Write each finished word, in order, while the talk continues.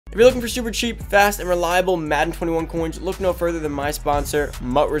If you're looking for super cheap, fast, and reliable Madden 21 coins, look no further than my sponsor,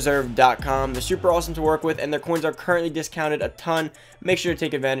 MutReserve.com. They're super awesome to work with, and their coins are currently discounted a ton. Make sure to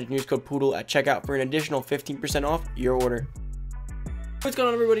take advantage and use code Poodle at checkout for an additional 15% off your order. What's going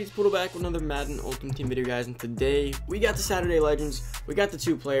on, everybody? It's Poodle back with another Madden Ultimate Team video, guys, and today we got the Saturday Legends. We got the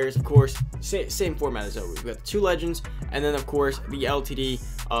two players, of course, same format as always. We got the two Legends, and then, of course, the LTD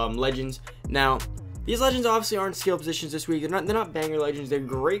Legends. Now, these Legends obviously aren't skill positions this week. They're not banger Legends. They're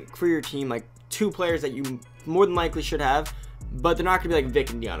great for your team, like two players that you more than likely should have, but they're not going to be like Vic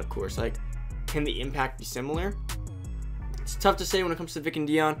and Dion, of course. Like, can the impact be similar? It's tough to say when it comes to Vic and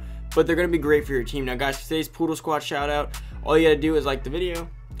Dion, but they're going to be great for your team. Now, guys, for today's Poodle Squad shout out, all you got to do is like the video,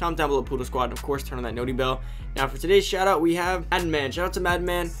 comment down below Poodle Squad, and of course, turn on that noti bell. Now, for today's shout out, we have Madden Man. Shout out to Madden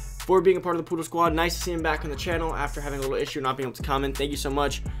Man for being a part of the Poodle Squad. Nice to see him back on the channel after having a little issue not being able to comment. Thank you so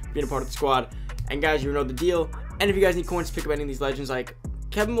much for being a part of the squad. And guys, you know the deal. And if you guys need coins to pick up any of these Legends, like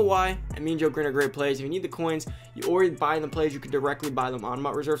Kevin Mawae and me and Joe Greene are great plays. If you need the coins, you already buy the plays, you can directly buy them on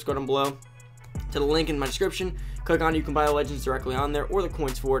Mut Reserves. Go down below to the link in my description. Click on it, you can buy the Legends directly on there, or the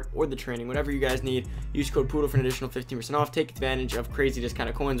coins for it, or the training, whatever you guys need. Use code Poodle for an additional 15% off. Take advantage of crazy discount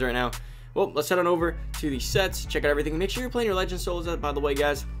of coins right now. Well, let's head on over to the sets, check out everything. Make sure you're playing your Legend solos, by the way,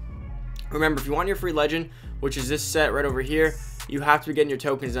 guys. Remember, if you want your free Legend, which is this set right over here, you have to be getting your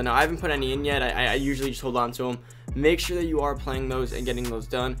tokens done. Now, I haven't put any in yet. I usually just hold on to them. Make sure that you are playing those and getting those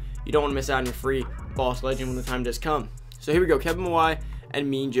done. You don't want to miss out on your free boss Legend when the time does come. So here we go, Kevin Mawae and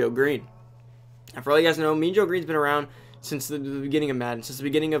me and Joe Greene. And for all you guys know, me and Joe Greene's been around since the beginning of Madden. Since the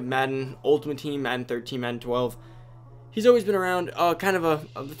beginning of Madden Ultimate Team, Madden 13, Madden 12. He's always been around, kind of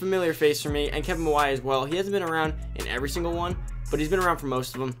a familiar face for me. And Kevin Mawae as well. He hasn't been around in every single one, but he's been around for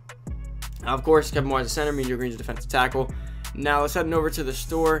most of them. Of course, Kevin Mawae's a center, me and Joe Greene's a defensive tackle. Now, let's head over to the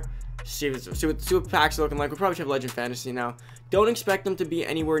store, see what packs are looking like. We'll probably have Legend Fantasy now. Don't expect them to be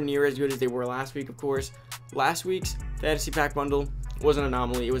anywhere near as good as they were last week, of course. Last week's Fantasy Pack Bundle was an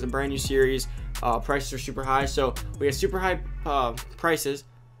anomaly. It was a brand new series. Prices are super high, so we have super high prices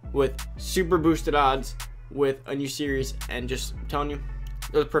with super boosted odds with a new series, and just I'm telling you,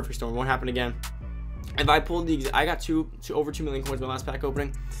 it was a perfect storm. Won't happen again. If I pulled I got over 2 million coins my last pack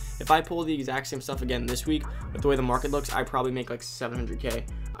opening. If I pull the exact same stuff again this week, with the way the market looks, I probably make like 700k.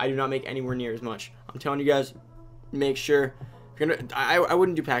 I do not make anywhere near as much. I'm telling you guys, make sure I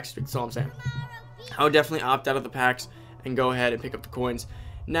wouldn't do packs. That's all I'm saying. I would definitely opt out of the packs and go ahead and pick up the coins.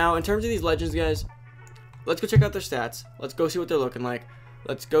 Now, in terms of these Legends, guys, let's go check out their stats. Let's go see what they're looking like.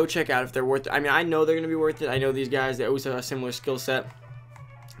 Let's go check out if they're worth it. I mean, I know they're going to be worth it. I know these guys, they always have a similar skill set.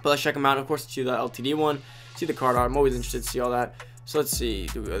 But let's check them out. Of course, let's see the LTD one. See the card art. I'm always interested to see all that. So let's see.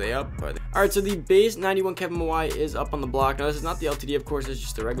 Are they up? Alright, so the base 91 Kevin Mawae is up on the block. Now, this is not the LTD, of course. It's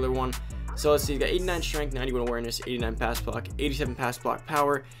just the regular one. So let's see. He's got 89 strength, 91 awareness, 89 pass block, 87 pass block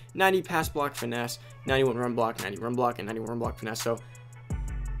power, 90 pass block finesse, 91 run block, 90 run block, and 91 run block finesse. So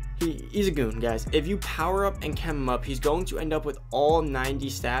he's a goon, guys. If you power up and chem him up, he's going to end up with all 90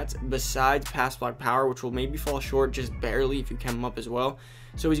 stats besides pass block power, which will maybe fall short just barely if you chem him up as well.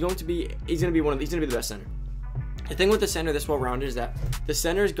 So he's going to be the best center. The thing with the center this well-rounded is that the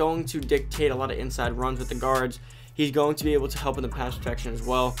center is going to dictate a lot of inside runs with the guards. He's going to be able to help in the pass protection as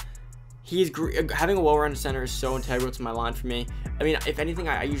well. Having a well-rounded center is so integral to my line for me. I mean, if anything,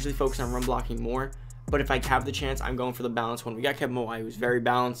 I usually focus on run blocking more. But if I have the chance, I'm going for the balanced one. We got Kevin Mawae, who's very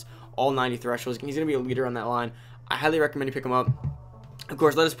balanced, all 90 thresholds. He's going to be a leader on that line. I highly recommend you pick him up. Of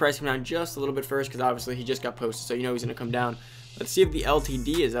course, let us price him down just a little bit first, because obviously he just got posted, so you know he's going to come down. Let's see if the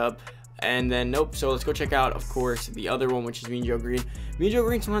LTD is up. And then, nope. So let's go check out, of course, the other one, which is me and Joe Greene. Me and Joe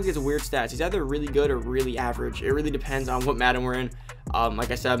Greene sometimes gets weird stats. He's either really good or really average. It really depends on what Madden we're in.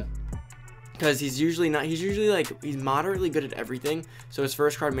 Like I said, because he's usually like, he's moderately good at everything. So his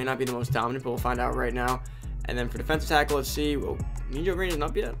first card may not be the most dominant, but we'll find out right now. And then for defensive tackle, let's see. Well, me and Joe Greene is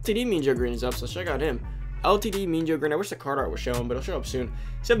not yet. LTD me and Joe Greene is up, so let's check out him. LTD me and Joe Greene. I wish the card art was showing, but it'll show up soon.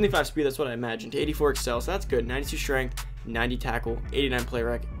 75 speed, that's what I imagined. 84 excel, so that's good. 92 strength, 90 tackle, 89 play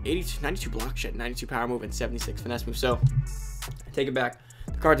rec, 92 block shit, 92 power move, and 76 finesse move. So take it back.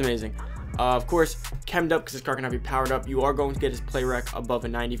 The card's amazing. Of course, chemmed up because this card cannot be powered up. You are going to get his play rec above a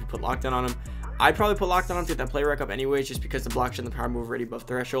 90 if you put lockdown on him. I'd probably put lockdown on to get that play rec up anyways, just because the block shot and the power move are already above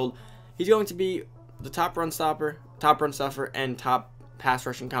threshold. He's going to be the top run stuffer, and top pass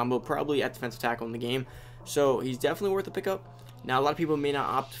rushing combo, probably at defensive tackle in the game. So he's definitely worth a pickup. Now, a lot of people may not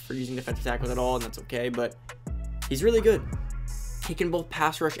opt for using defensive tackles at all, and that's okay, but he's really good. He can both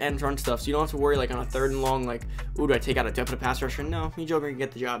pass rush and run stuff, so you don't have to worry like on a 3rd and long, like, ooh, do I take out a definite pass rusher? No, me and Joe Greene can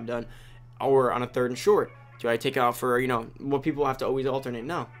get the job done. Or on a 3rd and short, do I take out for, you know, what people have to always alternate?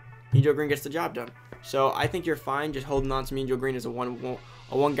 No, me and Joe Greene gets the job done. So I think you're fine just holding on to me and Joe Greene as a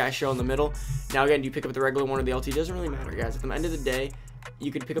a one guy show in the middle. Now again, do you pick up the regular one or the LT? It doesn't really matter, guys. At the end of the day,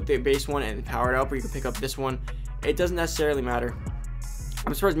 you could pick up the base one and power it up, or you could pick up this one. It doesn't necessarily matter.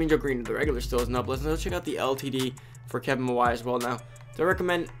 I'm surprised Mean Joe Greene, the regular, still isn't up. Let's check out the LTD for Kevin Mawae as well. Now, do I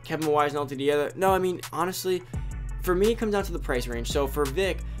recommend Kevin Mawae as an LTD? No, I mean, honestly, for me, it comes down to the price range. So for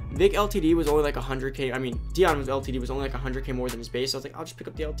Vic LTD was only like 100k. I mean, Dion's LTD was only like 100k more than his base. So I was like, I'll just pick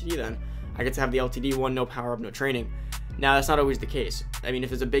up the LTD then. I get to have the LTD one, no power up, no training. Now, that's not always the case. I mean, if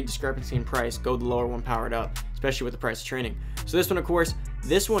there's a big discrepancy in price, go the lower one powered up, especially with the price of training. So this one, of course,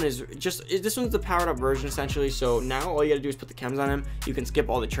 this one's the powered up version essentially. So now all you gotta do is put the chems on him. You can skip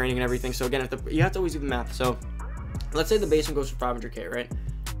all the training and everything. So again, you have to always do the math. So let's say the base one goes for 500k, right?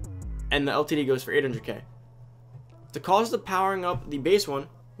 And the LTD goes for 800k. The cost of powering up the base one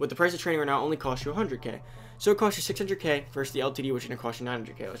with the price of training right now only costs you 100k. So it costs you 600k versus the LTD, which is gonna cost you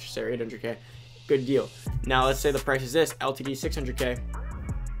 900k. Let's just say 800k. Good deal. Now let's say the price is this: LTD 600k,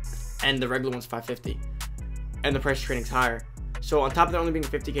 and the regular one's 550, and the price of training's higher. So on top of there only being a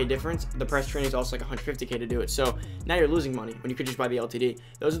 50k difference, the price of training is also like 150k to do it. So now you're losing money when you could just buy the LTD.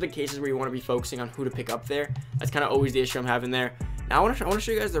 Those are the cases where you want to be focusing on who to pick up there. That's kind of always the issue I'm having there. Now I want to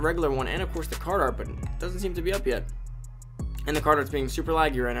show you guys the regular one and of course the card art, but it doesn't seem to be up yet. And the card art's being super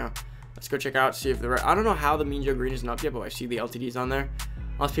laggy right now. Let's go check out, see if I don't know how the Mean Joe Greene isn't up yet, but I see the LTDs on there.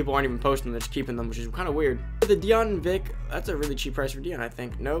 Unless people aren't even posting them, they're just keeping them, which is kind of weird. But the Dion and Vic, that's a really cheap price for Dion, I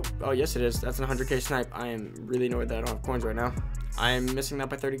think. Nope. Oh, yes, it is. That's an 100k snipe. I am really annoyed that I don't have coins right now. I am missing that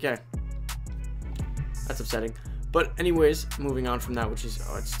by 30k. That's upsetting. But anyways, moving on from that, which is,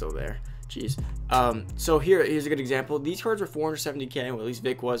 oh, it's still there. Jeez. So here's a good example. These cards were 470k, well, at least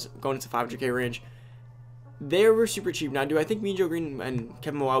Vic was, going into 500k range. They were super cheap. Now, do I think Mean Joe Greene and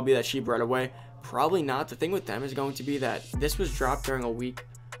Kevin Mawae will be that cheap right away? Probably not. The thing with them is going to be that this was dropped during a week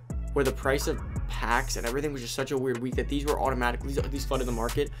where the price of packs and everything was just such a weird week that these were automatically, these flooded the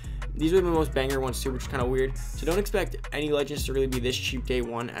market. These were the most banger ones too, which is kind of weird. So don't expect any legends to really be this cheap day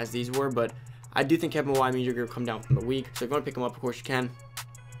one as these were, but I do think Kevin Mawae and Mean Joe Greene will come down from the week. So if you want to pick them up, of course you can.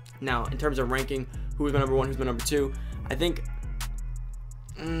 Now, in terms of ranking, who's my number one, who's my number two, I think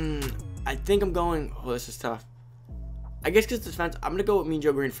I'm going, oh, this is tough. I guess because defense, I'm going to go with Mean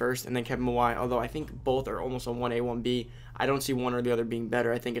Joe Greene first and then Kevin Mawae, although I think both are almost on 1A, 1B. I don't see one or the other being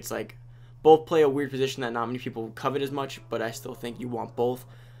better. I think it's like both play a weird position that not many people covet as much, but I still think you want both.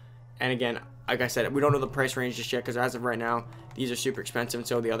 And again, like I said, we don't know the price range just yet because as of right now, these are super expensive, and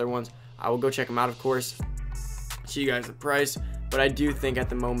so are the other ones. I will go check them out, of course, see you guys the price, but I do think at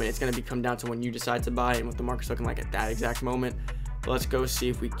the moment it's going to come down to when you decide to buy and what the market's looking like at that exact moment. But let's go see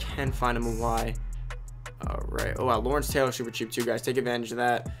if we can find a Mawae. All right. Oh wow, Lawrence Taylor super cheap too, guys. Take advantage of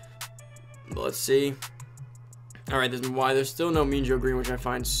that. But let's see. All right, there's Mawae. There's still no Mean Joe Greene, which I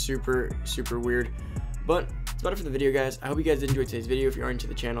find super weird. But that's about it for the video, guys. I hope you guys did enjoy today's video. If you are into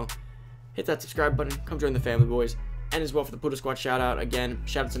the channel, hit that subscribe button. Come join the family, boys. And as well for the Poodle Squad shout out. Again,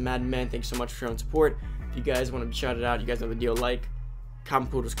 shout out to Madden Man. Thanks so much for showing support. If you guys want to be shouted out, you guys know the deal. Like,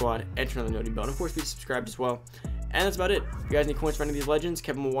 comment Poodle Squad, and turn on the notification bell. And of course, be subscribed as well. And that's about it. If you guys need coins for any of these legends,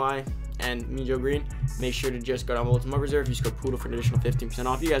 Kevin Mawae and Mean Joe Greene, make sure to just go down below to my reserve. Use code Poodle for an additional 15%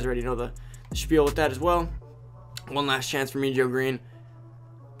 off. You guys already know the spiel with that as well. One last chance for Mean Joe Greene.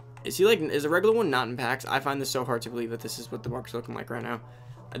 Is the regular one not in packs? I find this so hard to believe that this is what the market's looking like right now.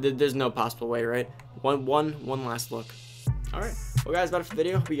 There's no possible way, right? One last look. All right. Well, guys, about it for the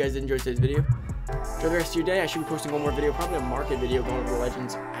video. Hope you guys did enjoy today's video. Enjoy the rest of your day. I should be posting one more video, probably a market video going over the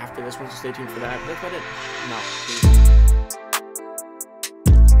legends after this one, so stay tuned for that. But that's about it. I'm out. Peace.